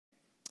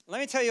Let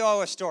me tell you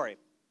all a story.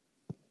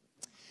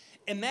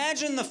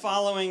 Imagine the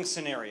following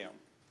scenario.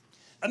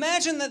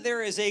 Imagine that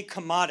there is a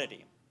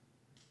commodity.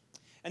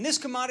 And this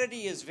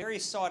commodity is very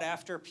sought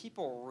after.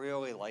 People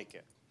really like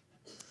it.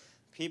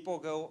 People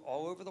go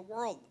all over the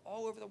world.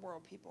 All over the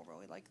world, people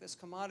really like this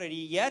commodity.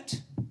 Yet,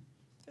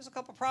 there's a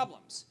couple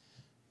problems.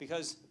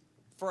 Because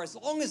for as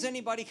long as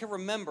anybody can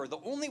remember, the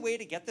only way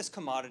to get this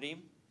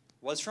commodity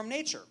was from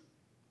nature.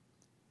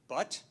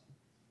 But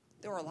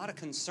there were a lot of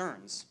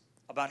concerns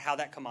about how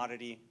that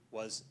commodity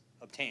was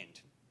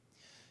obtained.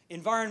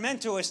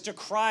 Environmentalists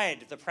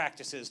decried the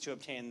practices to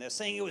obtain this,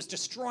 saying it was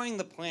destroying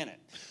the planet.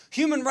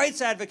 Human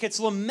rights advocates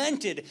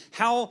lamented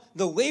how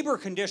the labor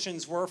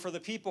conditions were for the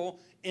people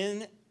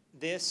in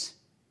this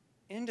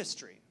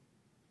industry.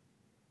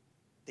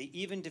 They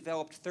even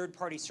developed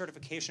third-party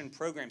certification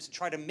programs to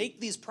try to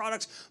make these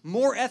products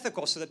more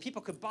ethical so that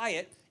people could buy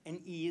it and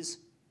ease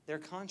their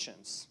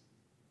conscience.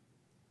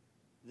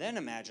 Then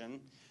imagine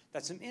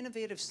that some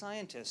innovative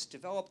scientists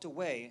developed a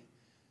way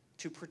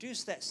to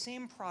produce that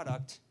same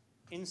product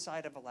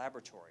inside of a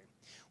laboratory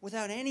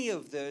without any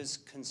of those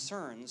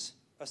concerns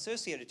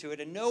associated to it.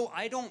 And no,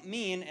 I don't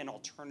mean an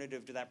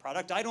alternative to that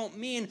product. I don't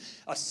mean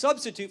a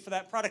substitute for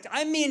that product.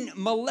 I mean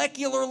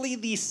molecularly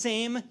the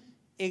same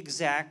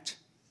exact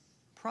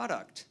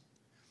product.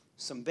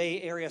 Some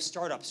Bay Area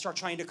startups start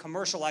trying to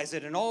commercialize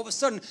it, and all of a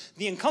sudden,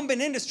 the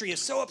incumbent industry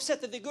is so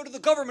upset that they go to the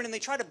government and they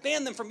try to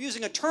ban them from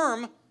using a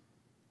term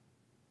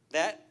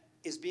that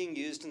is being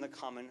used in the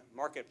common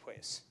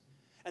marketplace.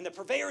 And the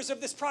purveyors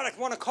of this product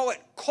want to call it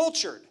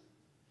cultured.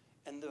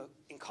 And the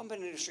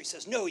incumbent industry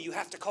says, no, you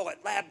have to call it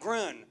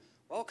lab-grown.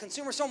 Well,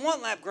 consumers don't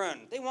want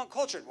lab-grown. They want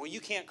cultured. Well, you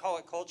can't call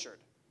it cultured.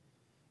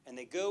 And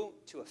they go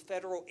to a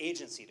federal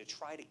agency to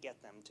try to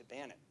get them to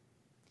ban it.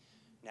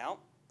 Now,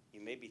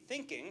 you may be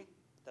thinking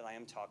that I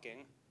am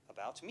talking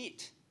about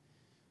meat.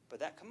 But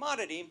that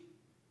commodity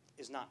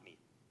is not meat.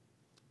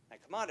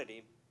 That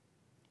commodity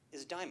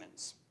is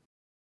diamonds.